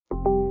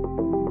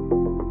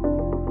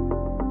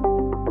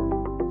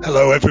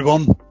Hello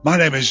everyone, my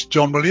name is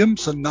John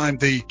Williams and I'm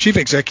the Chief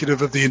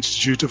Executive of the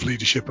Institute of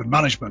Leadership and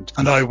Management,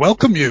 and I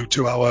welcome you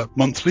to our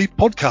monthly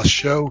podcast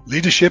show,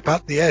 Leadership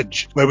at the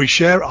Edge, where we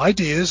share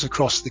ideas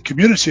across the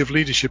community of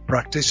leadership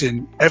practice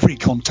in every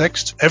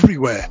context,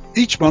 everywhere.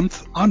 Each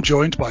month I'm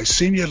joined by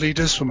senior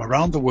leaders from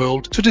around the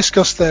world to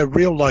discuss their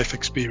real life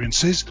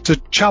experiences, to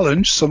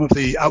challenge some of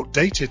the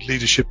outdated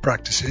leadership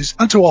practices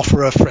and to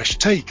offer a fresh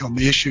take on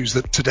the issues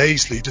that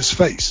today's leaders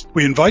face.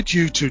 We invite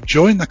you to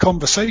join the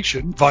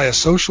conversation via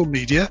social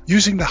media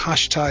using the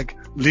hashtag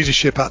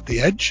Leadership at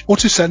the Edge, or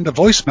to send a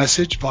voice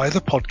message via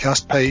the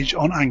podcast page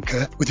on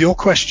Anchor with your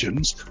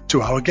questions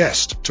to our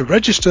guest. To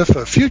register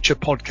for future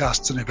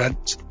podcasts and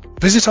events,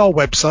 visit our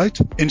website,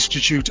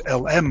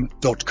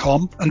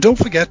 institutelm.com, and don't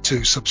forget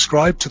to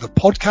subscribe to the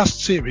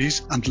podcast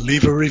series and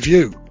leave a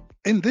review.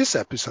 In this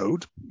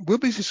episode, we'll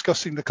be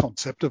discussing the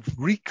concept of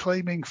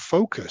reclaiming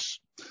focus,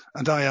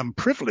 and I am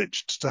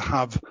privileged to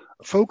have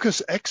a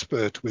focus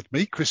expert with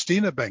me,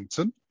 Christina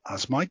Bengtsson,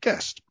 as my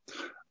guest.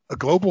 A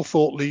global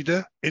thought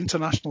leader,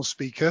 international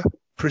speaker,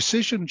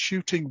 precision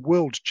shooting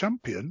world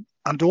champion,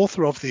 and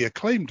author of the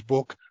acclaimed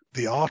book,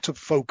 The Art of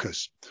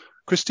Focus.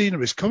 Christina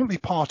is currently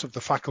part of the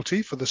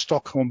faculty for the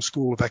Stockholm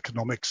School of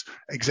Economics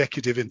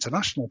Executive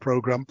International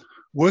Programme,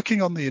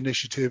 working on the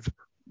initiative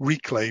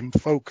Reclaim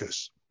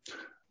Focus.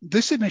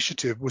 This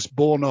initiative was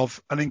born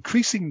of an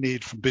increasing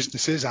need from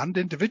businesses and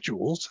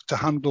individuals to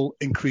handle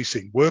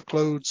increasing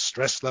workloads,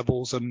 stress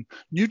levels, and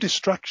new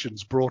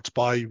distractions brought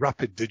by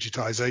rapid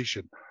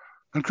digitization.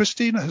 And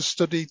Christina has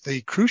studied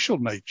the crucial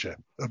nature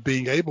of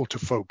being able to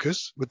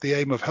focus with the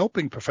aim of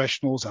helping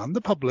professionals and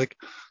the public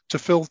to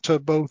filter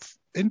both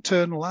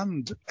internal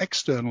and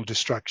external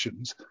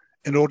distractions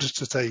in order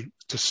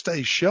to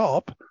stay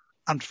sharp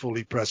and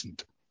fully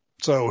present.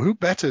 So who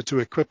better to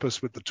equip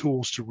us with the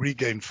tools to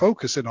regain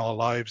focus in our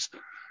lives?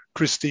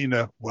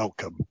 Christina,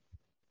 welcome.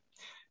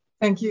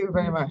 Thank you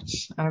very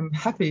much. I'm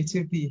happy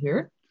to be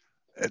here.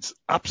 It's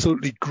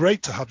absolutely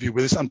great to have you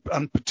with us,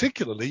 and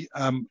particularly,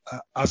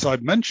 as I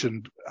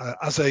mentioned,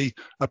 as a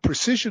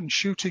precision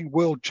shooting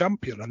world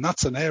champion, and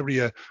that's an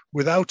area,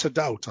 without a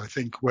doubt, I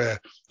think, where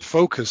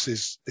focus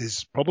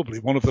is probably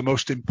one of the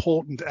most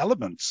important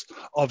elements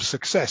of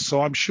success.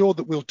 So I'm sure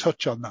that we'll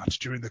touch on that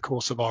during the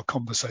course of our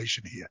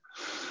conversation here.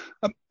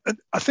 And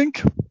I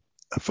think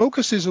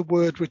focus is a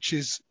word which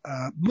is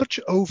much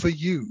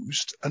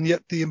overused, and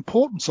yet the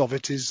importance of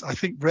it is, I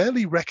think,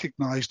 rarely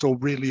recognized or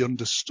really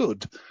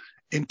understood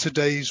in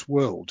today's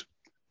world.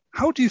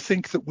 How do you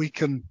think that we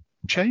can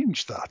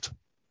change that?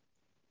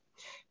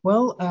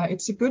 Well,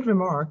 it's a good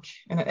remark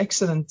and an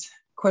excellent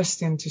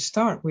question to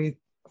start with.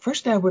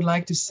 First, I would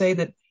like to say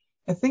that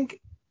I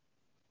think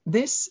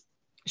this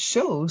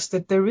shows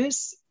that there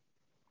is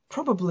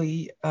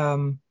probably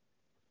a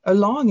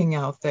longing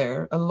out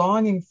there, a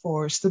longing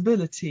for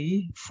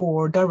stability,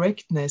 for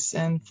directness,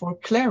 and for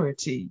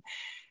clarity.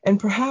 And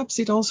perhaps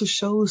it also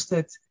shows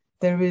that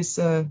there is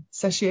a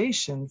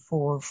satiation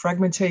for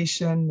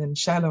fragmentation and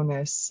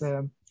shallowness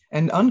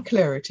and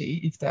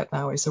unclarity, if that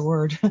now is a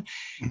word.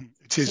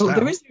 It is now.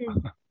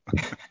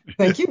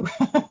 Thank you.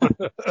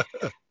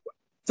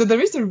 So there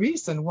is a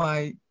reason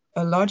why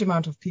a large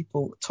amount of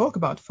people talk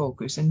about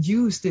focus and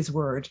use this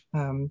word.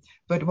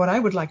 But what I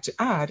would like to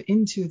add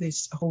into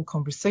this whole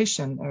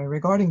conversation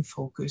regarding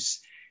focus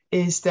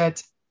is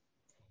that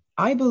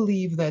I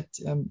believe that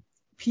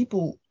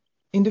people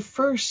in the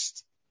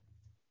first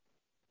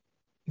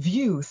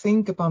view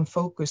think upon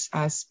focus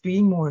as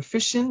being more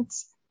efficient,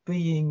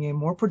 being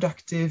more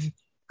productive,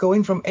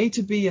 going from A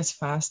to B as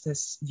fast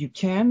as you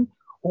can,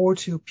 or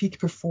to peak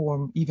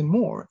perform even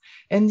more.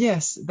 And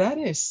yes, that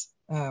is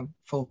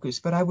focus,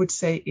 but I would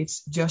say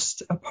it's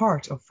just a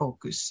part of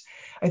focus.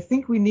 I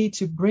think we need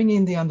to bring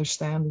in the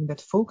understanding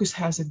that focus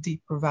has a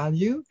deeper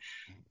value.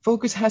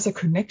 Focus has a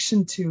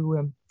connection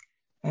to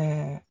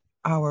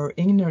our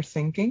inner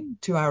thinking,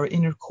 to our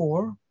inner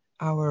core,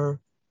 our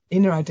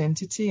inner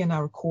identity and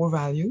our core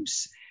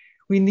values.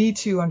 We need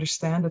to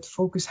understand that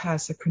focus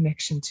has a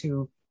connection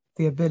to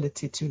the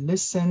ability to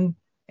listen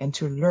and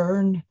to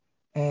learn,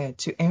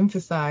 to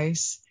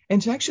empathize,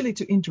 and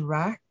to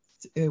interact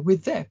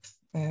with depth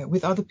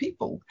with other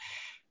people.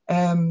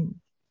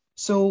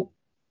 So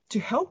to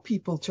help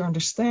people to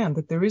understand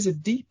that there is a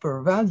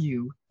deeper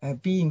value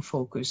being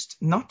focused,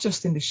 not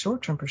just in the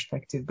short-term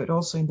perspective, but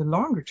also in the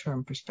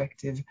longer-term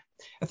perspective,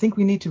 I think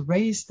we need to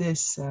raise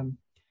this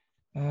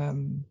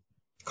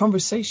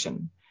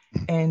conversation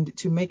and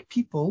to make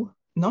people,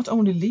 not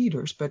only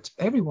leaders, but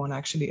everyone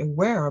actually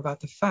aware about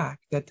the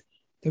fact that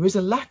there is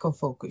a lack of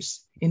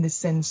focus in the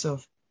sense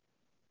of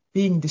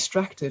being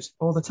distracted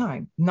all the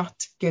time,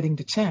 not getting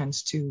the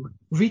chance to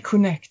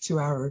reconnect to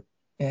our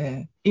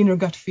inner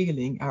gut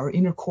feeling, our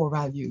inner core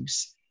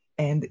values,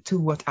 and to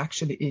what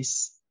actually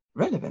is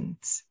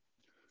relevant.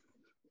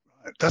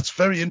 That's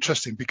very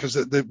interesting, because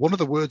one of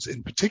the words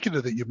in particular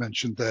that you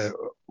mentioned there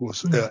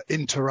was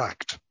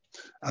interact.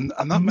 And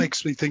that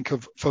makes me think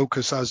of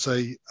focus as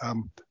an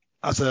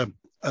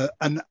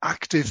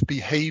active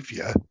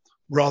behavior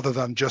rather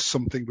than just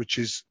something which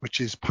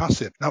is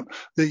passive. Now,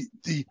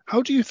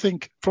 how do you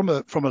think, from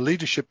a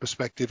leadership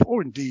perspective,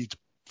 or indeed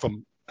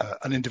from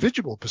an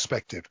individual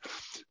perspective,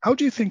 how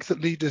do you think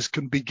that leaders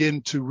can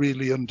begin to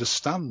really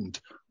understand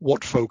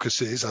what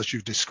focus is, as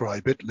you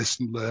describe it,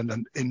 listen, learn,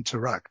 and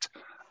interact,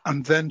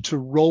 and then to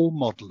role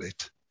model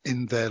it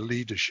in their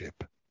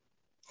leadership?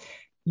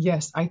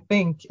 Yes, I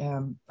think,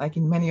 like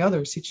in many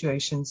other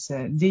situations,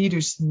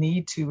 leaders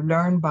need to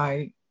learn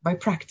by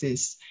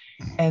practice,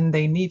 and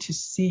they need to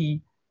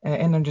see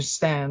and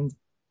understand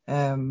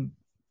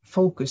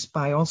focus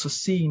by also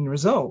seeing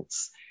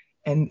results.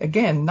 And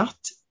again, not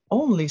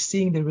only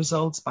seeing the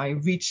results by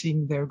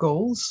reaching their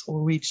goals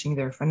or reaching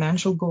their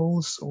financial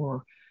goals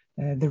or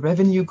the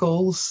revenue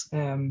goals,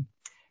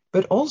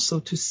 but also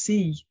to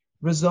see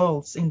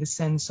results in the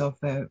sense of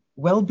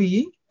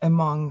well-being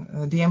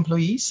among the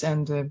employees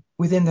and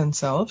within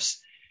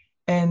themselves,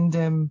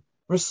 and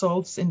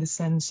results in the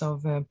sense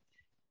of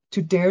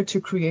to dare to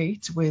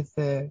create with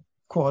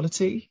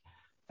quality,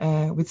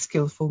 with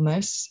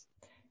skillfulness.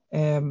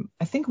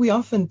 I think we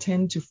often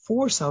tend to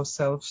force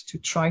ourselves to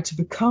try to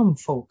become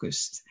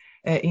focused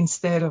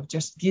instead of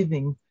just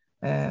giving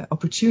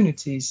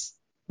opportunities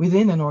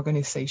within an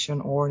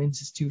organization or an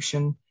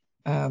institution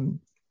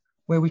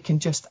where we can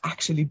just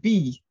actually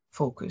be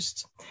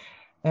focused.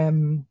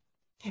 And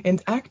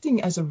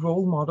acting as a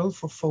role model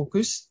for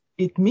focus,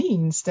 it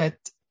means that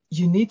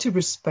you need to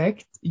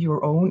respect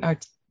your own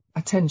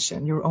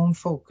attention, your own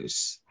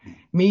focus,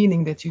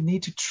 meaning that you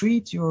need to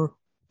treat your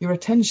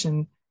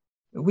attention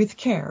with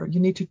care. You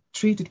need to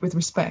treat it with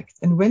respect.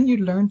 And when you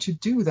learn to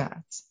do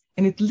that,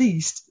 and at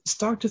least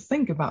start to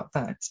think about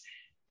that,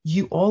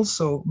 you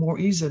also more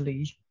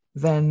easily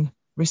then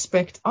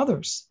respect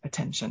others'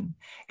 attention.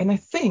 And I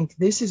think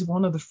this is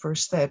one of the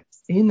first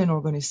steps in an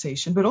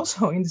organization, but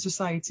also in the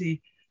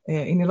society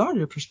in a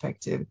larger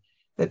perspective,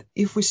 that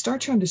if we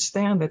start to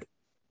understand that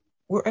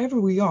wherever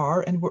we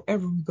are and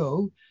wherever we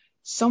go,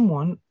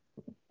 someone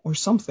or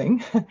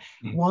something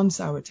wants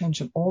our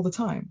attention all the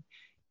time.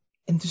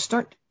 And to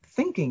start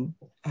thinking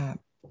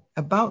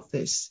about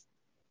this,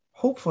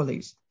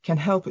 hopefully can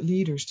help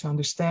leaders to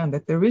understand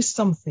that there is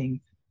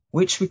something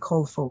which we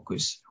call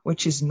focus,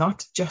 which is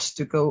not just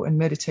to go and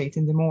meditate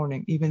in the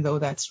morning, even though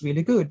that's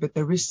really good, but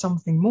there is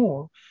something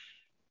more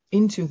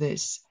into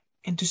this,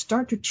 and to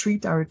start to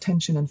treat our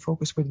attention and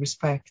focus with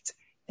respect.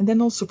 And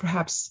then also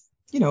perhaps,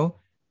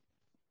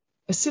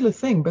 a silly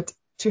thing, but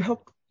to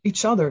help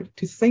each other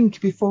to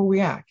think before we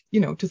act,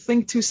 to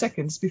think 2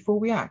 seconds before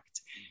we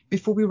act,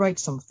 before we write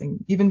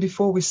something, even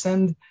before we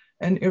send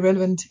an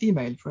irrelevant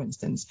email, for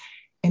instance,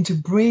 and to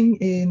bring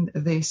in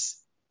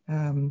this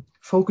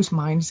focus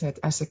mindset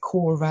as a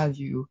core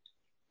value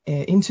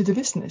into the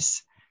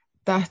business.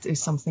 That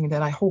is something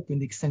that I hope in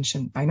the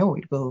extension, I know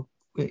it will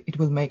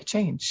make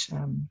change.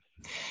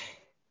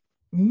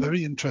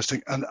 Very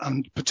interesting.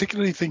 And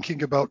particularly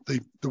thinking about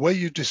the way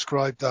you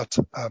describe that,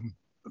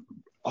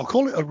 I'll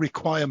call it a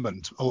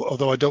requirement,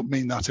 although I don't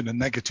mean that in a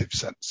negative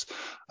sense,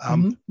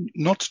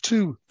 not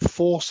to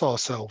force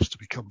ourselves to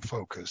become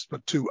focused,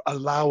 but to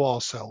allow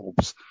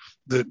ourselves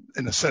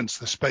in a sense,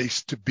 the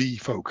space to be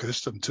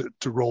focused and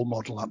to role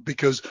model that.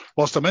 Because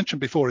whilst I mentioned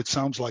before, it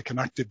sounds like an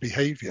active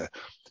behavior,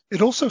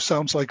 it also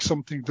sounds like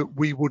something that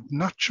we would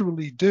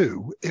naturally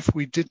do if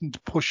we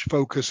didn't push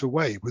focus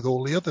away with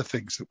all the other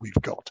things that we've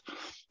got.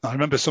 I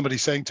remember somebody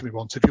saying to me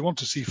once, if you want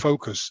to see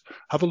focus,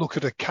 have a look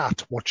at a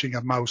cat watching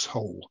a mouse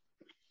hole.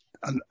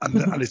 And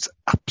it's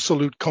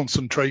absolute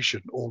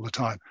concentration all the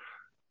time.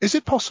 Is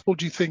it possible,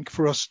 do you think,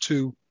 for us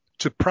to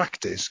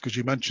practice, because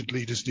you mentioned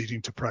leaders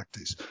needing to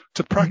practice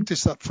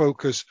that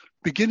focus,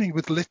 beginning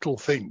with little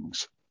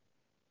things,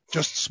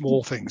 just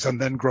small things,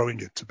 and then growing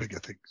it to bigger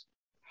things?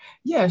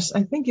 Yes,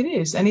 I think it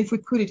is. And if we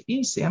put it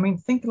easy,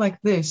 think like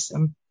this.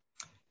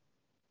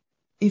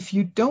 If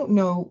you don't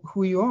know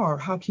who you are,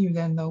 how can you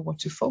then know what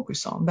to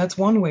focus on? That's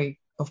one way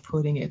of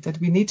putting it, that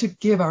we need to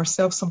give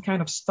ourselves some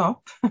kind of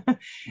stop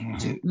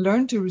to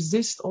learn to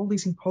resist all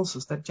these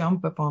impulses that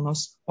jump upon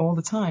us all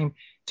the time,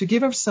 to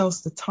give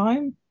ourselves the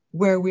time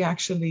where we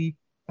actually,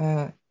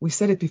 we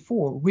said it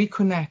before,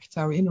 reconnect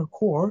our inner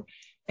core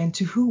and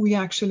to who we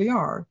actually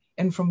are.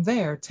 And from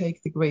there,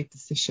 take the great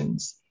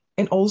decisions.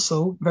 And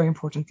also, very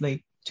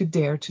importantly, to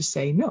dare to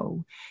say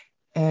no.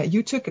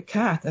 You took a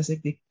cat as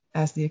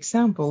the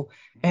example.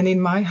 And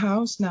in my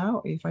house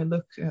now, if I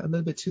look a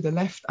little bit to the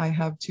left, I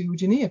have 2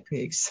 guinea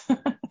pigs.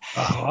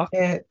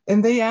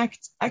 And they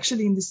act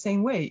actually in the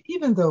same way,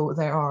 even though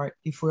they are,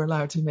 if we're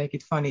allowed to make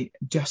it funny,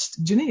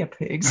 just guinea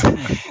pigs.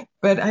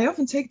 But I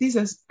often take these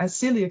as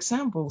silly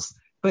examples.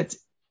 But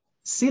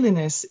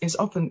silliness is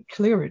often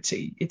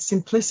clarity. It's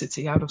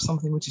simplicity out of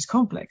something which is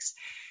complex.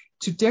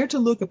 To dare to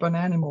look upon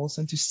animals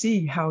and to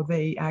see how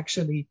they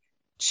actually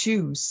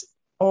choose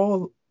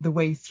all the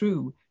way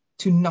through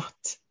to not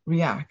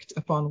react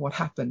upon what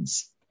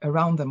happens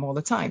around them all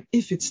the time,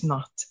 if it's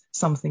not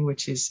something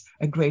which is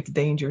a great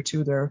danger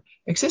to their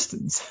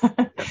existence.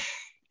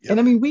 Yep.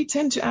 And we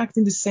tend to act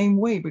in the same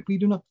way, but we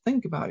do not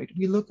think about it.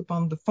 We look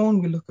upon the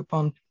phone, we look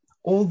upon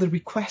all the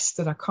requests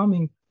that are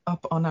coming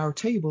up on our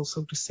table,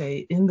 so to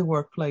say, in the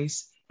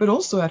workplace, but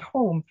also at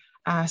home,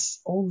 as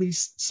all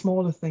these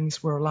smaller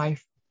things were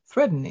life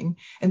threatening,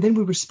 and then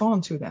we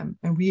respond to them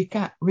and we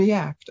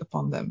react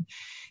upon them.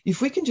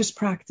 If we can just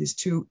practice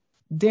to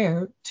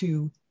dare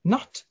to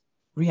not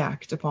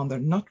react upon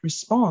them, not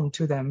respond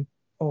to them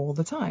all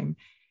the time,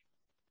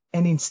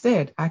 and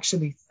instead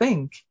actually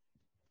think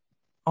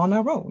on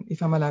our own,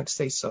 if I'm allowed to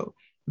say so,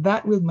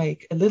 that will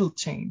make a little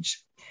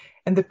change.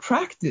 And the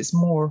practice,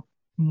 more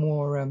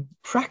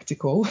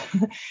practical,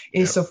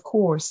 is of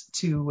course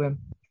to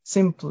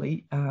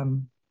simply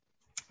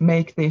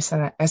make this,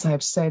 as I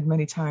have said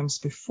many times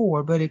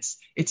before, but it's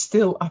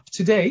still up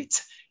to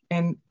date,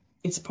 and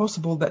it's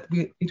possible that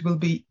it will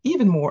be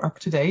even more up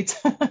to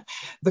date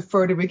the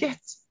further we get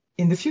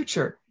in the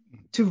future,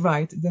 to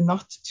write the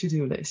not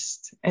to-do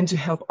list and to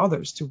help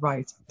others to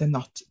write the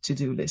not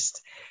to-do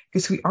list,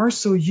 because we are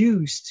so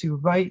used to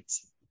write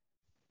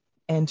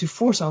and to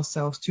force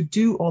ourselves to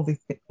do all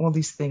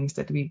these things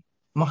that we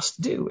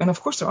must do. And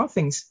of course, there are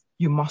things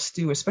you must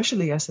do,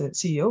 especially as a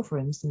CEO, for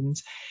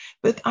instance.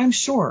 But I'm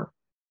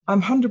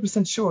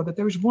 100% sure that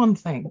there is one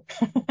thing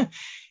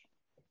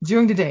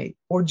during the day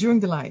or during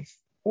the life,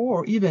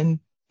 or even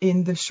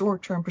in the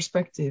short-term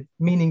perspective,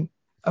 meaning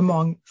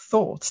among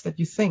thoughts that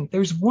you think,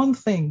 there's one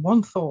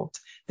thought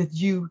that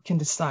you can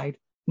decide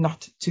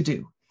not to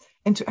do,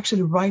 and to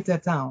actually write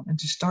that down and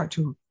to start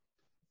to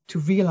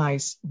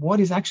realize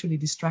what is actually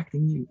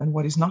distracting you and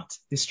what is not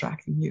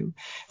distracting you.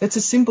 That's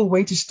a simple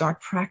way to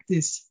start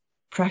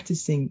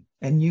practicing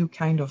a new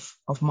kind of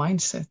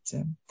mindset.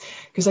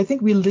 Because I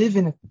think we live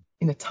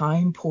in a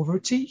time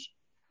poverty.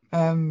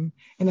 And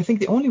I think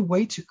the only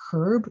way to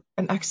curb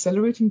an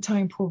accelerating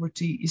time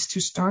poverty is to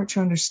start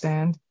to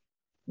understand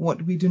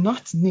what we do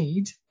not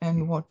need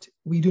and what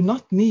we do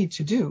not need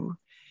to do,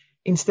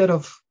 instead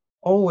of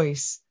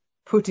always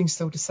putting,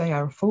 so to say,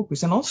 our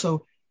focus, and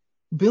also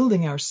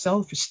building our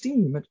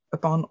self-esteem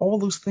upon all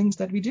those things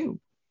that we do,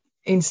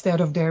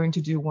 instead of daring to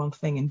do one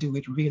thing and do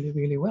it really,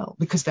 really well,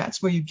 because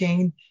that's where you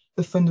gain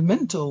the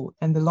fundamental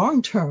and the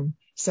long-term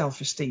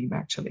self-esteem,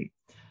 actually.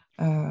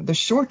 The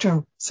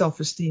short-term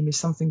self-esteem is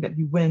something that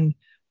you win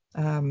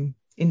in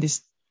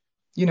this,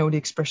 the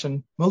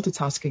expression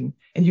multitasking,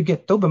 and you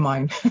get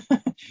dopamine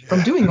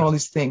from doing all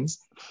these things.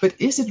 But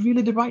is it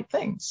really the right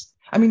things?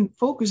 I mean,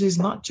 focus is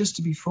not just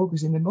to be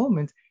focused in the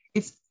moment.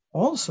 It's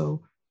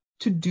also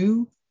to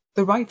do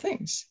the right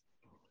things.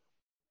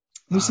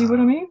 You see what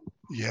I mean?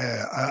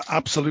 Yeah,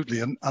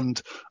 absolutely.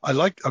 And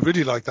I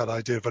really like that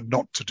idea of a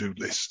not to-do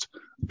list,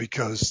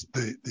 because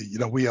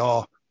we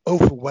are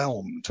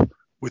overwhelmed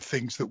with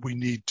things that we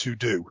need to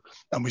do.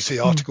 And we see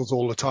articles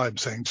all the time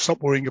saying,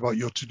 stop worrying about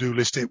your to-do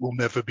list, it will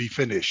never be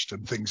finished,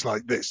 and things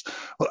like this.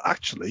 Well,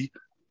 actually,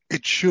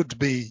 it should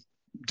be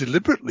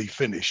deliberately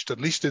finished, at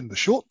least in the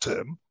short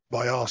term,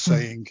 by our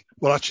saying,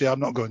 well, actually,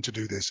 I'm not going to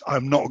do this.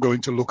 I'm not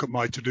going to look at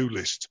my to-do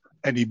list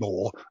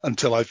anymore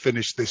until I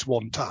finish this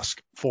one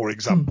task, for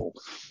example.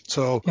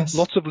 So yes.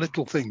 Lots of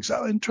little things.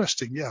 Oh,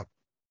 interesting. Yeah.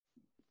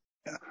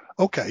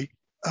 Okay.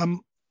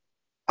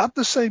 At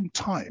the same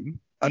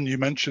time, and you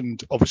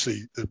mentioned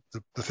obviously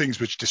the things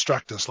which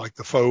distract us, like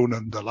the phone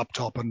and the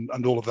laptop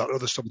and all of that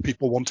other stuff,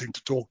 people wanting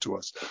to talk to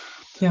us.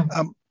 Yeah.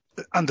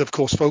 And of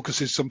course,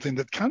 focus is something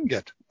that can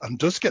get and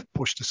does get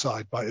pushed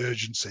aside by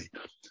urgency.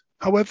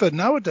 However,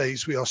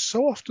 nowadays we are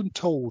so often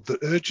told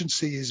that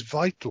urgency is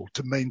vital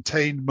to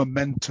maintain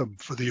momentum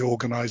for the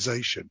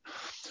organization.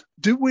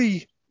 Do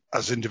we,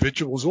 as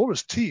individuals or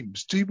as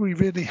teams, do we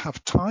really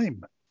have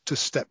time to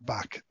step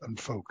back and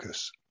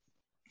focus?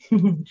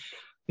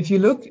 If you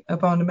look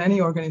upon many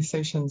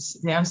organizations,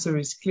 the answer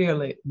is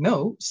clearly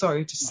no,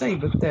 sorry to say,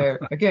 but there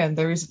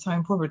is a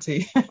time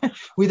poverty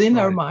within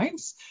our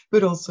minds,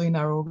 but also in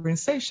our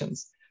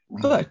organizations.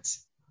 But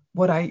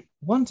what I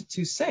wanted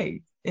to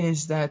say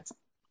is that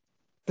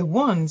the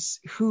ones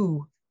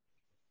who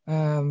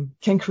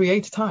can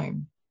create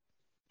time,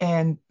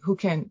 and who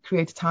can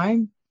create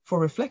time for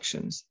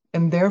reflections,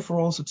 and therefore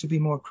also to be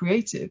more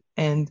creative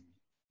and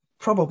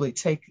probably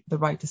take the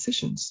right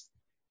decisions,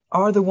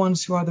 are the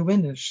ones who are the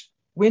winners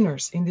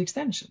in the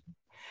extension.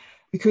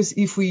 Because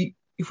if we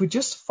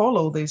just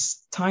follow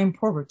this time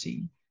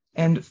poverty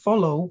and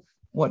follow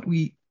what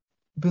we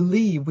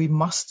believe we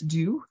must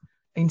do,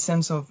 in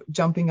sense of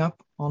jumping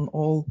up on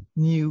all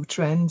new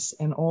trends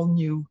and all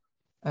new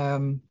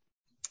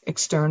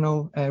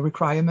external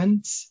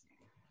requirements.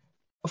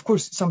 Of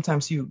course,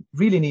 sometimes you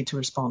really need to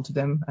respond to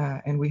them,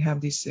 and we have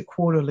these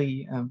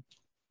quarterly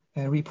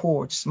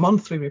reports,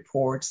 monthly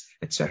reports,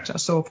 etc.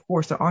 So of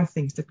course there are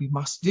things that we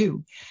must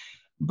do.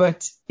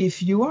 But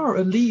if you are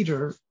a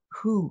leader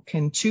who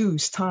can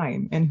choose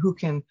time and who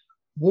can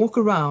walk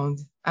around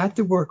at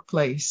the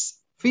workplace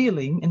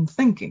feeling and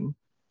thinking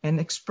and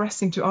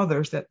expressing to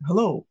others that,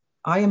 hello,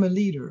 I am a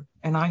leader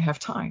and I have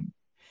time,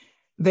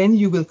 then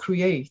you will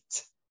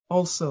create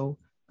also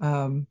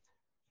a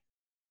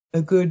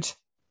good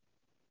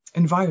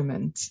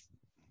environment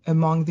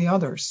among the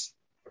others.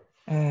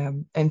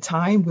 And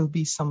time will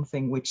be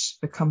something which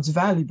becomes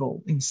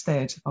valuable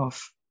instead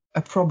of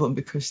a problem,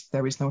 because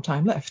there is no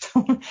time left.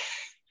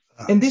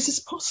 And this is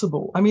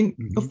possible. I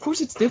mean, of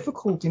course, it's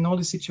difficult in all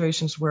the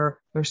situations where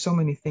there are so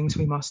many things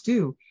we must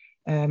do,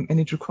 and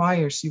it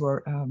requires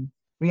your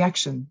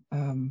reaction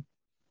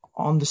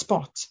on the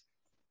spot.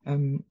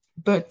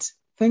 But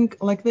think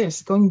like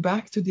this, going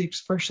back to the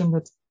expression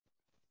that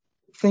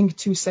think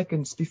 2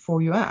 seconds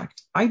before you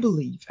act. I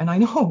believe, and I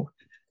know,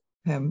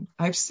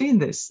 I've seen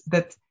this,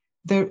 that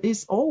there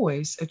is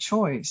always a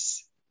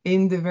choice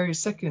in the very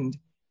second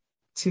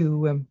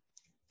to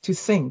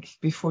think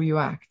before you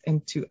act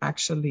and to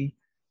actually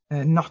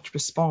not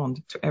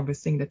respond to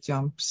everything that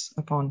jumps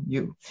upon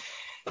you.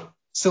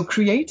 So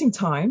creating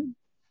time,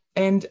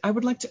 and I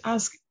would like to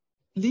ask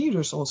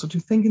leaders also to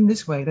think in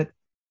this way, that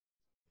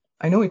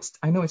I know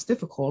it's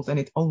difficult and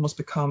it almost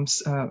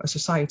becomes a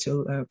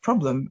societal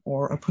problem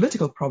or a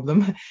political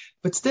problem,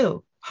 but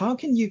still, how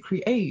can you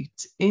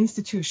create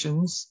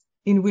institutions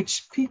in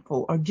which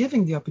people are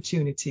given the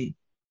opportunity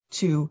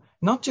to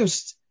not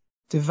just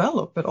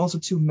develop, but also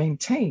to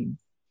maintain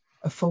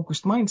a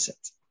focused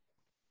mindset?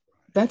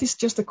 That is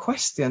just a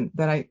question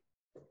that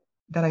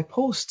I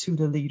pose to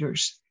the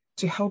leaders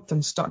to help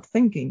them start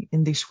thinking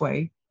in this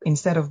way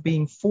instead of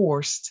being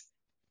forced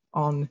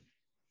on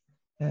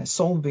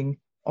solving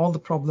all the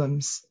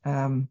problems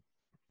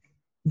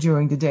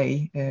during the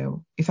day,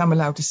 if I'm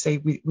allowed to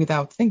say,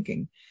 without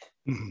thinking.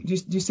 Do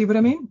you see what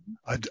I mean?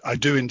 I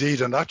do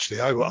indeed. And actually,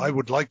 I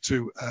would like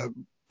to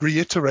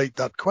reiterate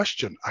that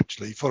question,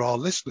 actually, for our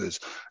listeners,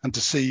 and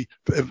to see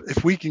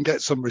if we can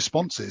get some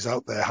responses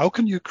out there. How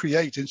can you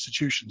create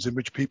institutions in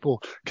which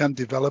people can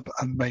develop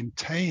and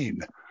maintain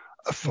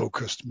a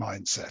focused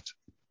mindset?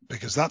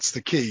 Because that's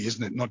the key,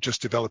 isn't it? Not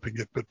just developing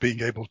it, but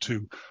being able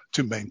to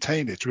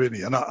maintain it,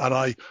 really. And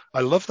I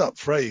love that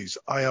phrase,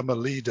 I am a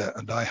leader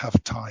and I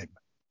have time.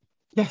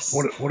 Yes.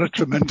 What a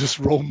tremendous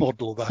role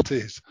model that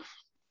is.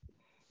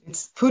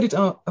 It's put it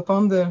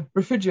upon the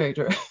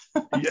refrigerator.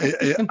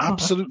 Yeah,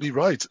 absolutely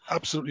right.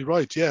 Absolutely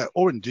right. Yeah.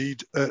 Or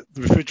indeed, the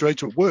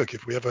refrigerator at work,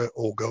 if we ever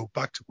all go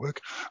back to work.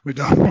 We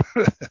don't,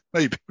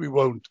 maybe we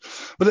won't.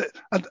 But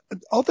and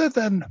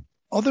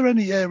are there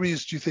any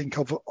areas, do you think,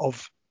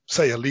 of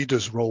say, a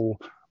leader's role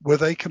where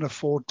they can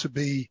afford to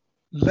be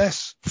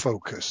less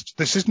focused?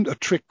 This isn't a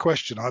trick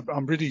question.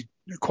 I'm really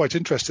quite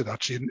interested,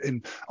 actually,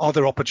 in are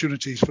there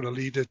opportunities for a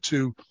leader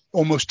to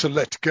almost to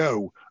let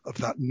go of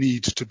that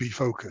need to be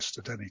focused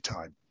at any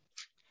time?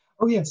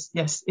 Oh, yes.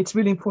 It's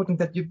really important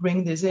that you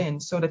bring this in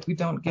so that we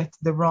don't get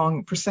the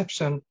wrong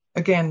perception,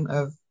 again,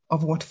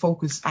 of what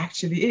focus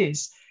actually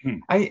is.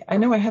 I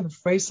know I have a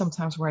phrase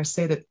sometimes where I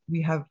say that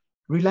we have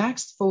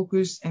relaxed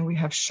focus and we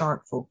have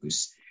sharp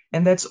focus.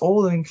 And that's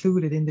all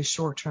included in the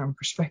short-term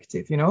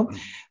perspective, you know.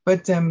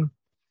 But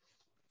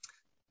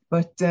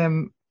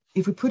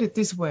if we put it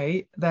this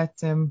way, that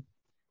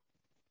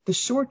the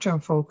short-term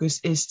focus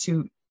is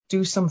to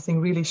do something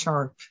really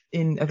sharp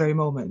in a very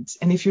moment.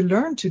 And if you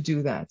learn to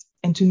do that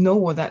and to know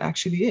what that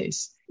actually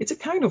is, it's a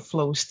kind of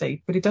flow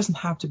state, but it doesn't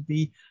have to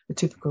be a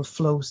typical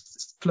flow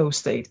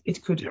state.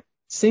 It could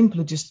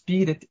simply just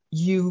be that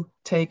you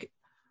take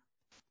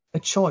a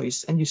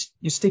choice and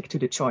you stick to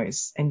the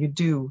choice and you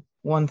do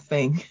one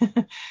thing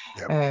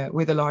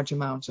with a large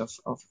amount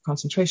of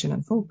concentration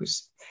and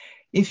focus.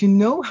 If you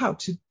know how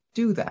to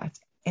do that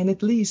and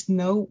at least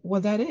know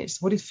what that is,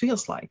 what it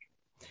feels like,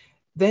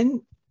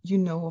 then you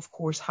know, of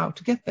course, how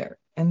to get there.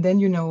 And then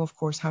you know, of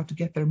course, how to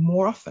get there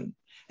more often.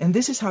 And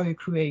this is how you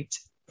create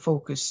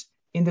focus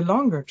in the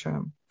longer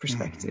term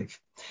perspective.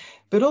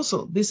 But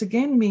also, this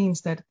again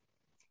means that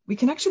we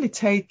can actually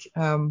take,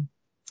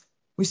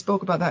 we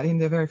spoke about that in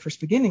the very first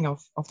beginning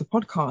of the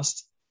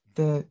podcast,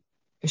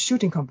 a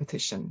shooting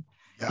competition.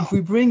 If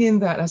we bring in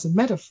that as a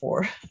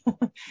metaphor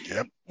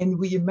and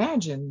we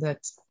imagine that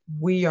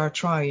we are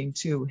trying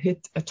to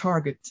hit a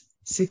target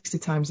 60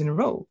 times in a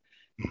row,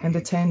 and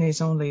the 10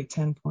 is only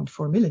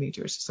 10.4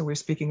 millimeters. So we're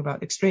speaking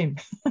about extreme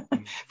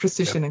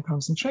precision and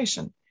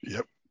concentration.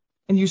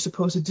 And you're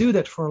supposed to do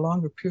that for a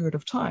longer period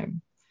of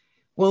time.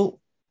 Well,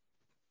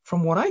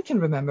 from what I can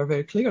remember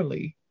very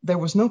clearly, there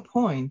was no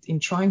point in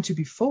trying to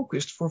be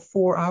focused for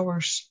 4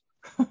 hours,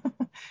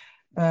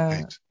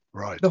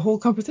 the whole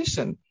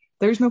competition.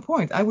 There's no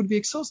point. I would be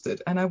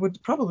exhausted and I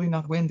would probably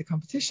not win the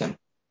competition.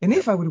 And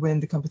if I would win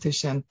the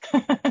competition,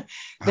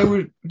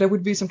 there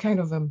would be some kind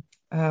of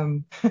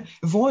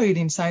void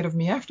inside of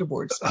me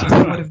afterwards, because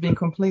I would have been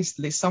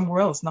completely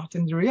somewhere else, not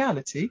in the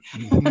reality.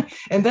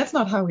 And that's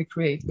not how we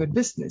create good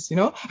business, you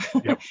know.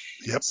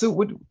 So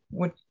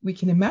what we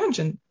can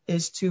imagine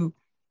is to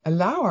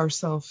allow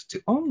ourselves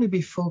to only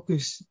be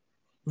focused,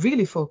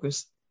 really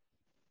focused,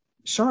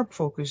 sharp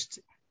focused,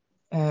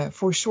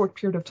 for a short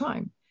period of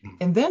time,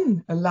 and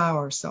then allow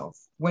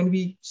ourselves, when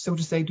we, so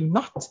to say, do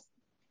not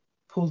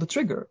pull the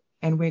trigger,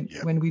 and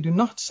when we do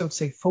not, so to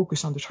say,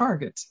 focus on the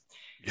target,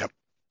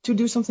 to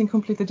do something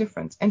completely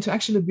different, and to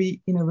actually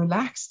be in a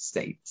relaxed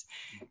state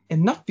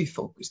and not be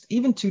focused,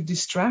 even to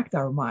distract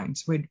our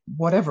minds with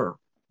whatever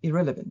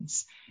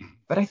irrelevance.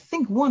 But I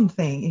think one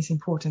thing is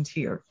important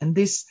here, and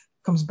this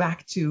comes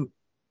back to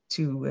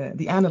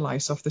the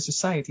analysis of the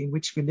society in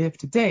which we live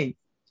today.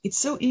 it's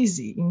so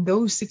easy in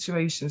those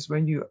situations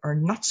when you are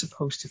not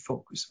supposed to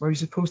focus, where you're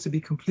supposed to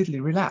be completely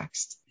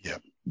relaxed,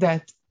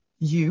 that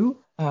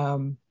you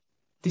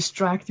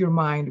distract your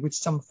mind with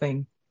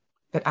something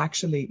that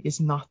actually is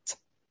not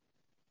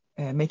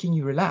making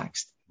you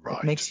relaxed. Right.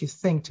 It makes you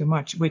think too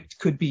much, which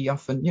could be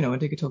often, a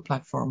digital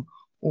platform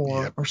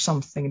or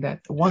something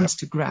that wants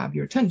to grab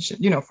your attention,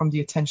 from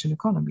the attention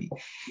economy.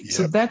 Yep.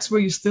 So that's where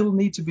you still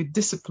need to be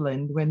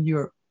disciplined. When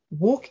you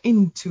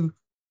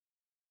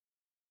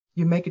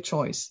make a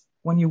choice.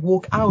 When you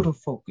walk out of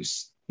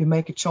focus, you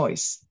make a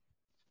choice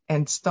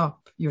and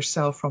stop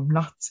yourself from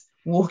not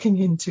walking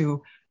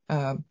into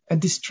a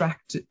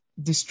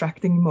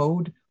distracting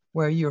mode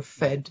where you're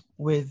fed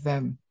with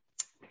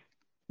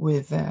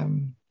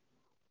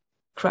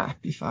crap,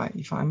 if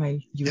I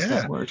may use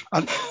that word.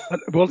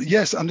 Well,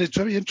 yes, and it's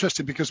very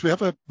interesting because we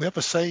have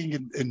a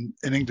saying in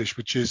English,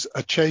 which is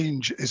a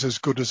change is as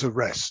good as a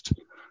rest.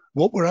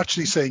 What we're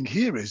actually saying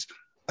here is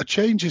a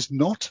change is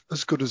not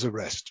as good as a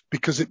rest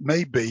because it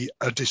may be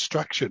a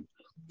distraction.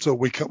 So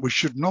we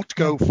should not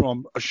go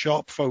from a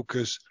sharp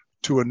focus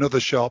to another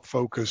sharp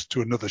focus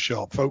to another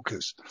sharp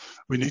focus.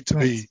 We need to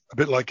be a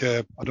bit like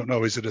I don't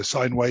know, is it a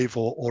sine wave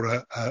or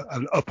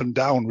an up and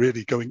down,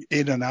 really going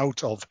in and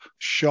out of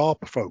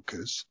sharp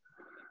focus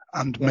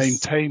and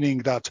maintaining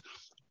that.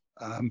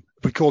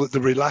 We call it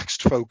the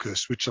relaxed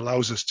focus, which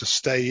allows us to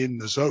stay in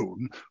the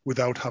zone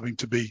without having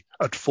to be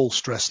at full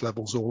stress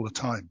levels all the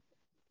time.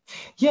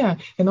 Yeah,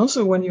 and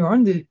also when you're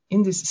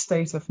in this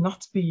state of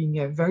not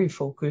being very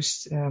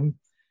focused,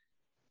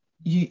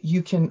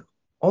 you can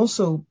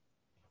also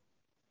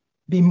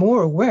be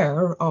more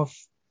aware of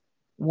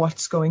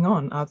what's going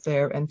on out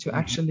there and to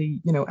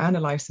actually,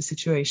 analyze the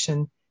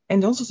situation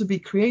and also to be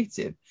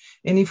creative.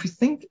 And if you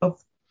think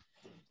of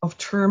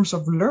terms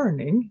of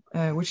learning,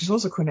 which is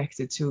also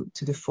connected to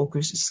the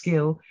focus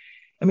skill,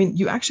 I mean,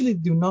 you actually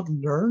do not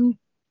learn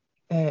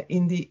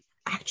in the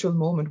actual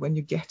moment when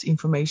you get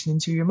information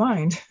into your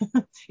mind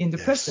in the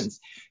present.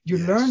 You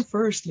learn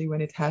firstly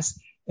when it has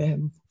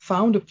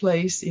found a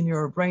place in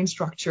your brain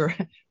structure,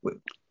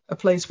 a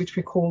place which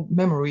we call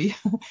memory.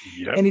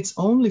 And it's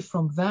only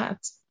from that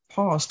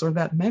past or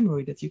that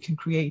memory that you can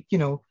create,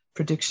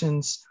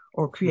 predictions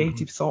or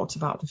creative thoughts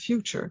about the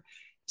future.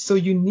 So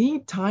you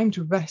need time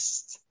to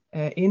rest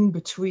in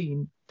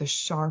between the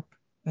sharp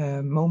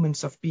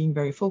moments of being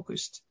very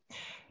focused.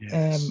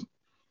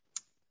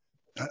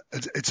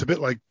 It's a bit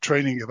like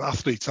training of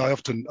athletes. I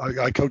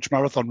coach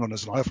marathon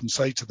runners, and I often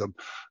say to them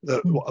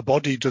that a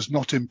body does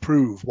not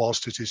improve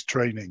whilst it is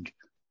training.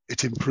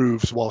 It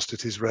improves whilst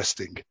it is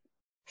resting.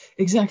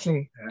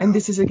 Exactly. Yeah. And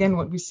this is again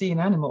what we see in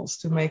animals,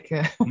 to make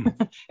a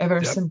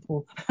very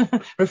simple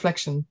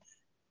reflection.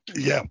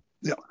 Yeah.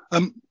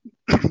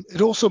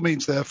 It also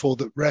means, therefore,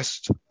 that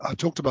rest, I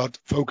talked about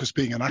focus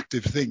being an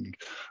active thing.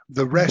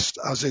 The rest,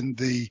 as in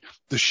the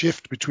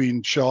shift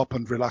between sharp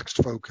and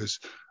relaxed focus,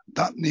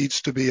 that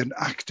needs to be an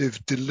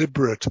active,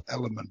 deliberate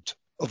element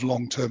of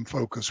long-term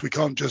focus. We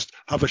can't just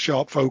have a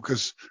sharp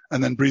focus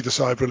and then breathe a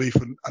sigh of relief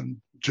and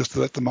just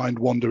let the mind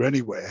wander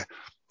anywhere.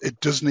 It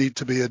does need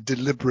to be a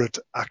deliberate,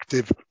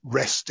 active,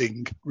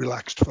 resting,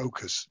 relaxed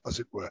focus, as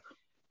it were.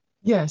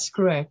 Yes,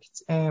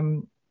 correct.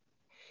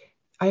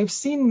 I've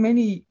seen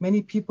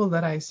many people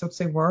that I, so to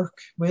say, work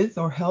with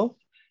or help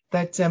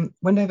that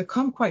when they have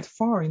come quite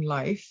far in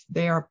life,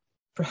 they are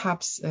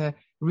perhaps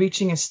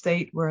reaching a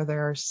state where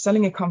they're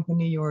selling a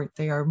company or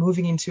they are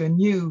moving into a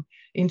new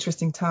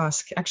interesting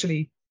task,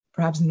 actually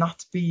perhaps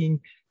not being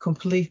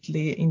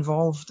completely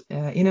involved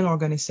in an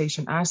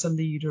organization as a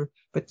leader,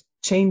 but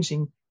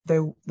changing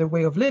their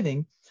way of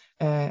living.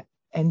 And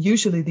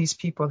usually these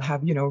people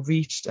have,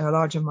 reached a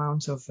large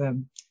amount of,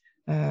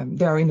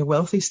 they are in a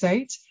wealthy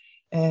state.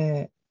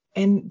 And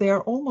they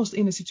are almost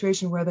in a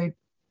situation where they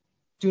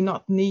do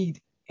not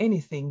need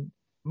anything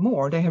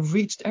more. They have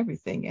reached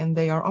everything, and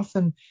they are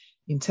often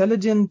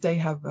intelligent. They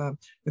have a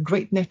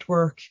great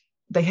network.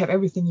 They have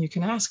everything you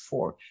can ask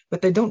for,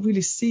 but they don't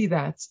really see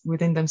that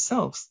within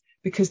themselves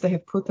because they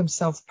have put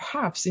themselves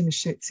perhaps in a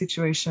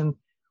situation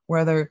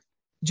where they're,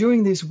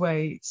 during this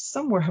way,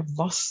 somewhere have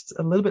lost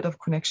a little bit of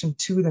connection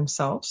to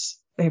themselves.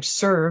 They have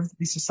served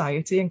the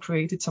society and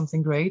created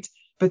something great,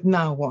 but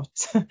now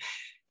what?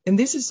 And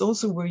this is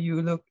also where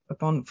you look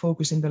upon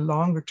focus in the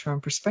longer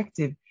term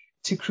perspective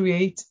to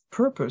create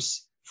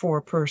purpose for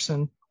a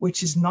person,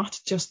 which is not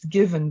just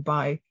given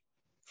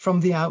from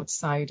the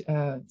outside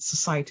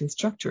societal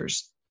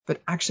structures,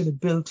 but actually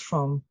built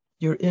from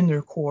your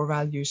inner core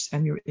values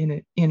and your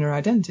inner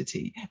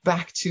identity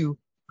back to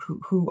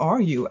who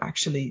are you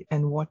actually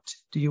and what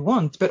do you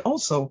want, but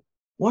also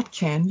what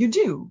can you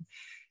do?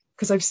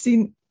 Because I've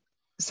seen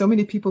so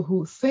many people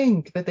who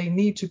think that they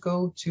need to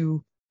go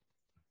to,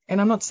 and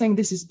I'm not saying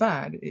this is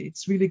bad,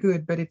 it's really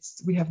good, but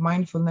we have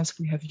mindfulness,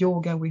 we have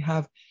yoga, we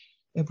have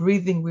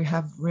breathing, we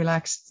have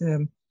relaxed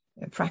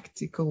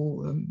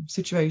practical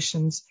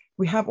situations.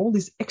 We have all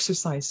these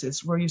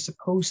exercises where you're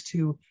supposed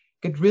to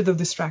get rid of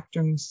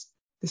distractions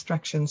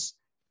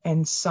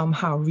and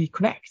somehow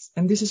reconnect.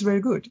 And this is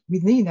very good. We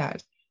need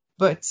that.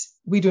 But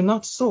we do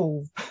not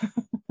solve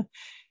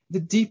the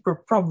deeper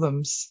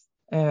problems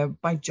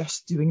by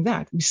just doing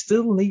that. We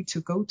still need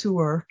to go to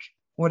work,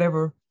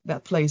 whatever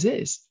that place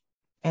is,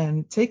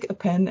 and take a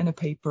pen and a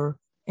paper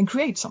and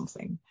create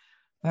something.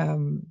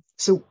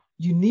 So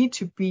you need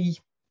to be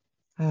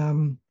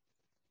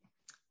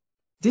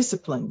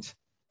disciplined,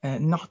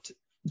 not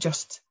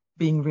just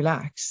being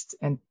relaxed,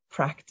 and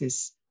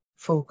practice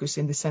focus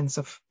in the sense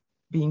of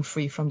being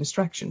free from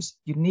distractions.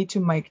 You need to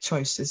make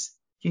choices.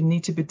 You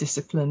need to be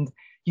disciplined.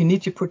 You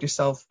need to put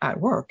yourself at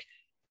work,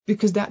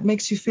 because that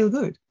makes you feel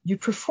good. You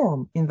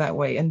perform in that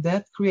way, and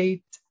that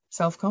creates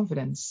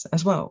self-confidence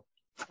as well.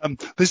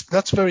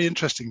 That's very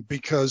interesting,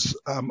 because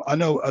I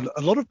know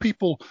a lot of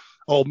people,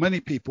 or many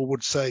people,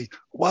 would say,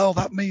 well,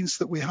 that means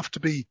that we have to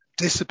be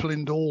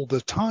disciplined all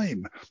the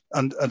time.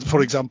 And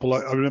for example,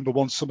 I remember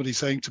once somebody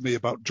saying to me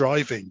about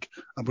driving,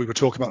 and we were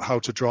talking about how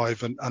to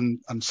drive, and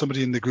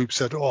somebody in the group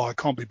said, oh, I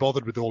can't be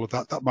bothered with all of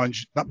that. That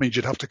means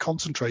you'd have to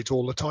concentrate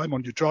all the time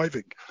on your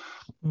driving.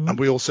 And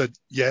we all said,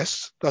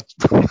 yes,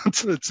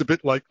 it's a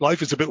bit like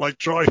life is a bit like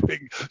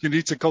driving. You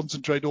need to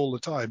concentrate all the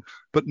time,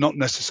 but not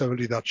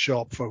necessarily that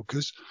sharp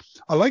focus.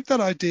 I like that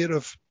idea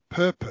of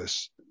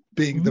purpose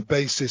being the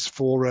basis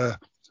for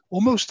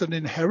almost an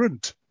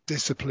inherent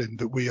discipline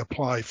that we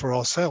apply for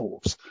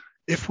ourselves.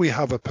 If we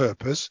have a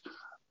purpose,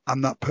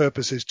 and that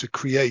purpose is to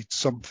create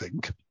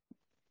something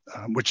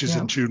which is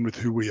in tune with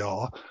who we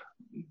are,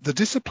 the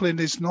discipline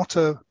is not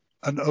an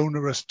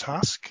onerous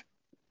task.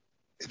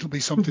 It'll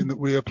be something that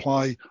we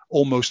apply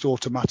almost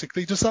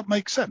automatically. Does that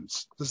make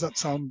sense? Does that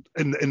sound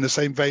in the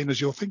same vein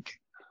as you're thinking?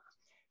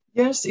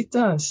 Yes, it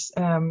does.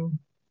 And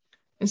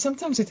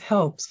sometimes it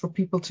helps for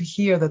people to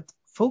hear that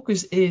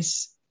focus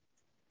is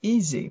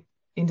easy,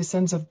 in the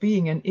sense of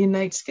being an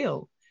innate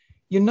skill.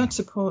 You're not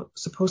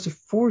supposed to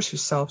force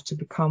yourself to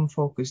become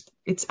focused.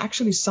 It's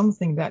actually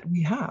something that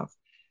we have.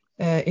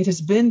 It has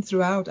been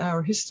throughout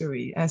our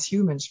history as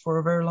humans for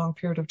a very long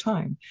period of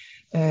time.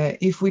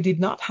 If we did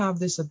not have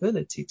this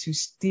ability to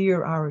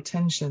steer our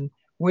attention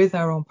with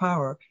our own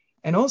power,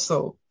 and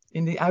also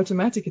in the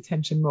automatic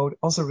attention mode,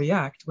 also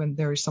react when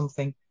there is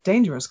something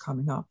dangerous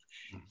coming up,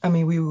 I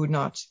mean, we would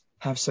not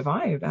have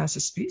survived as a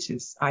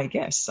species, I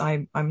guess.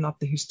 I'm not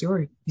the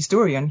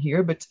historian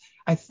here, but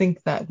I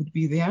think that would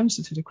be the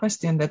answer to the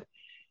question, that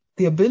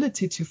the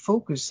ability to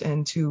focus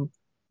and to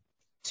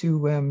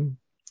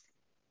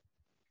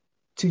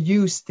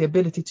use the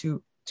ability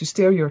to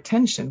steer your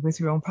attention with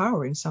your own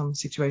power in some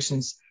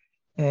situations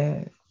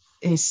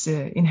is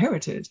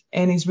inherited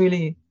and is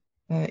really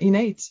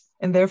innate,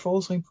 and therefore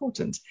also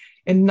important,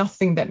 and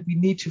nothing that we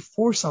need to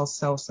force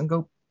ourselves and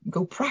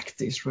go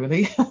practice,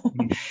 really.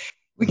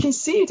 We can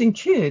see it in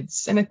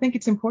kids, and I think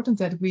it's important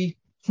that we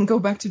go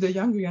back to the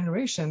younger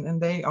generation,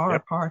 and they are a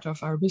part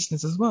of our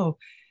business as well.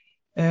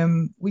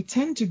 We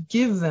tend to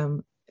give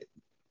them,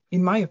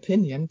 in my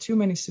opinion, too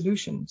many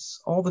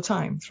solutions all the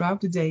time, throughout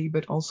the day,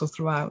 but also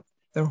throughout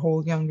their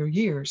whole younger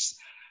years,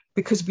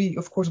 because we,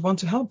 of course, want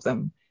to help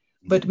them.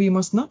 But we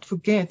must not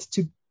forget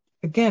to,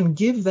 again,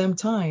 give them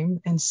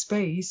time and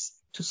space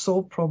to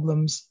solve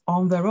problems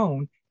on their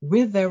own,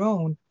 with their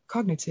own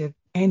cognitive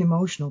and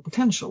emotional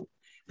potential,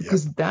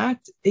 because that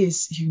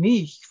is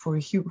unique for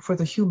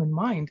the human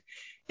mind,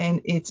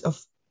 and it's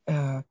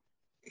a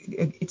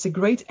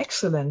great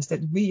excellence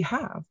that we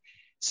have.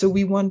 So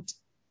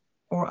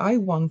I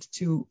want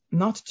to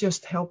not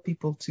just help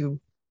people to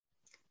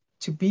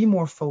be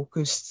more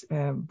focused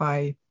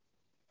by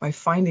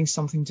finding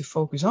something to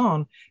focus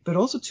on, but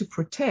also to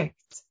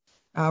protect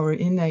our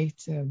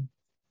innate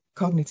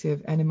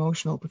cognitive and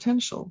emotional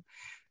potential.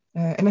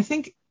 And I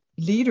think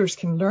leaders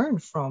can learn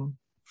from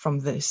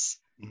this,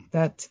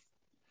 that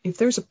if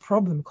there's a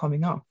problem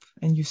coming up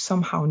and you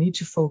somehow need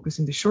to focus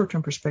in the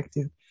short-term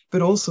perspective,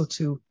 but also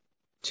to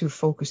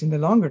focus in the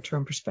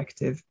longer-term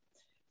perspective,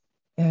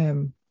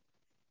 the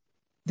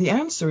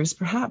answer is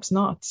perhaps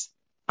not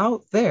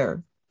out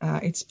there.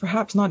 It's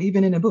perhaps not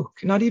even in a book,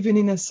 not even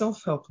in a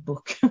self-help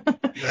book,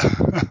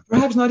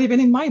 perhaps not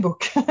even in my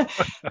book.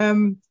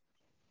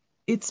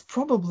 It's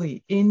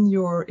probably in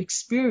your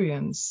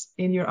experience,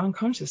 in your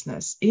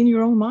unconsciousness, in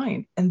your own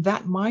mind. And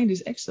that mind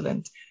is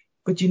excellent,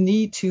 but you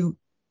need to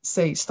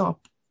say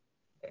stop,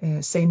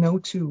 say no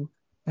to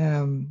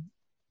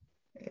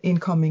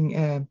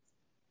incoming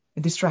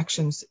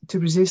distractions, to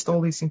resist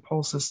all these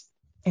impulses,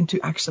 and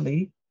to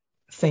actually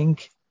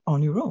think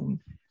on your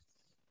own.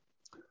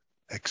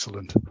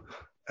 Excellent.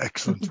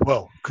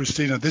 Well,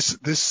 Christina,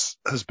 this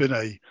has been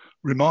a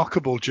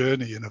remarkable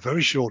journey in a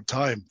very short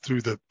time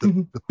through the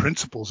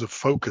principles of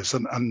focus.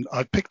 And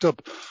I picked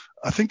up,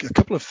 I think, a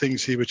couple of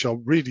things here which are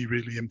really,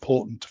 really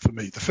important for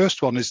me. The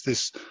first one is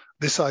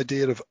this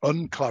idea of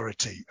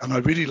unclarity. And I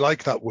really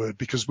like that word,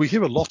 because we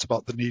hear a lot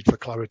about the need for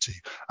clarity.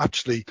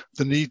 Actually,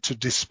 the need to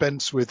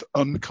dispense with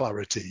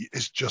unclarity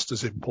is just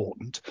as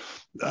important.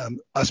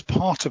 As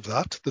part of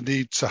that, the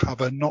need to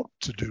have a not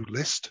to do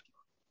list,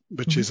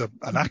 which is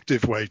an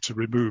active way to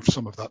remove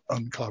some of that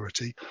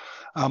unclarity.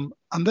 And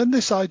then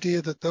this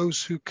idea that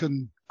those who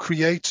can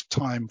create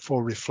time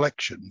for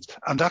reflection,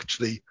 and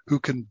actually who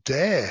can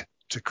dare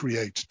to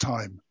create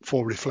time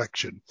for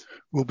reflection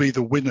will be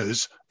the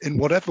winners in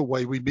whatever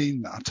way we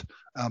mean that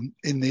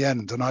in the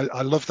end. And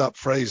I love that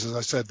phrase, as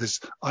I said, this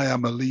I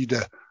am a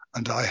leader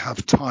and I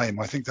have time.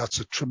 I think that's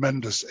a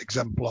tremendous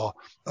exemplar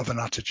of an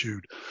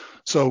attitude.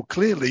 So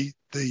clearly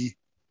the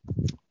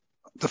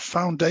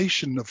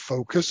foundation of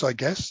focus, I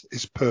guess,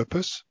 is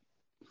purpose.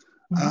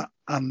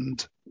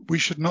 And we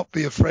should not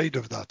be afraid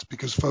of that,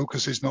 because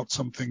focus is not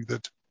something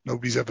that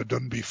nobody's ever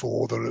done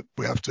before, that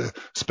we have to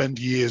spend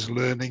years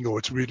learning, or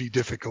it's really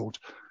difficult.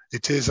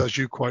 It is, as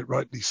you quite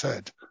rightly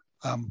said,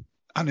 an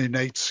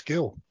innate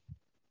skill.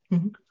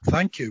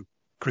 Thank you,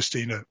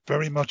 Christina,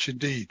 very much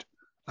indeed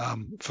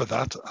for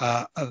that.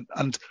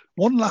 And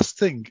one last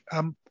thing.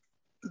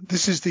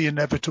 This is the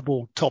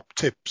inevitable top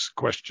tips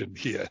question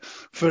here.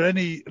 For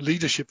any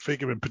leadership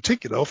figure in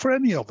particular, or for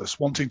any of us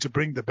wanting to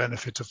bring the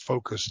benefit of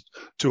focus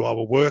to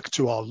our work,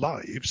 to our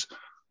lives,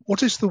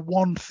 what is the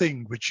one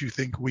thing which you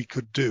think we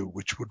could do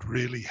which would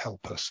really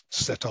help us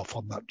set off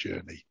on that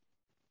journey?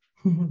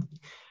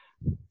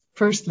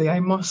 Firstly, I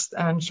must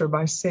answer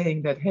by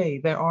saying that, hey,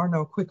 there are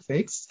no quick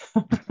fix.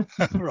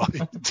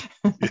 Right.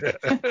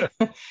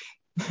 Yeah.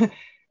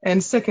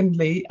 And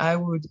secondly, I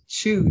would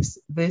choose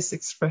this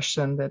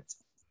expression that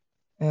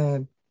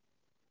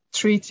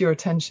treat your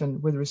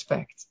attention with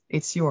respect.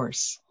 It's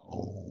yours.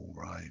 Oh,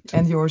 right.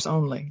 And yours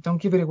only.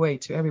 Don't give it away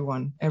to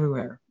everyone,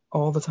 everywhere,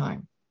 all the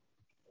time.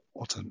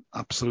 What an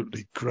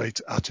absolutely great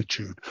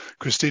attitude.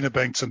 Christina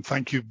Bengtsson,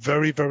 thank you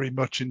very, very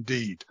much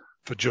indeed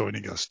for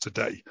joining us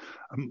today.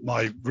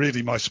 My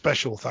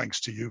special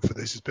thanks to you for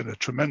this. It's been a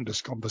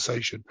tremendous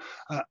conversation.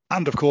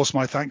 And of course,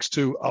 my thanks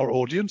to our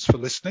audience for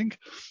listening.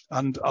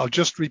 And I'll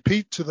just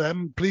repeat to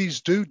them,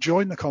 please do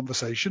join the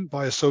conversation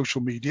via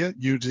social media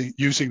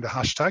using the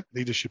hashtag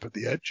Leadership at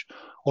the Edge,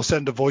 or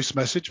send a voice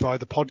message via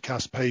the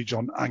podcast page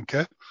on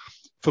Anchor.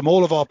 For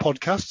all of our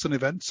podcasts and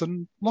events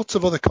and lots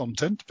of other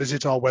content,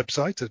 visit our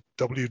website at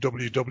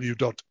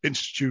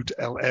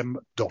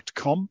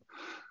www.institutelm.com.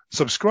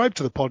 Subscribe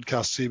to the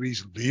podcast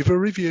series, leave a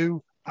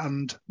review,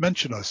 and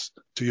mention us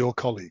to your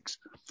colleagues.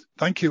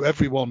 Thank you,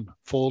 everyone,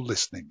 for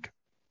listening.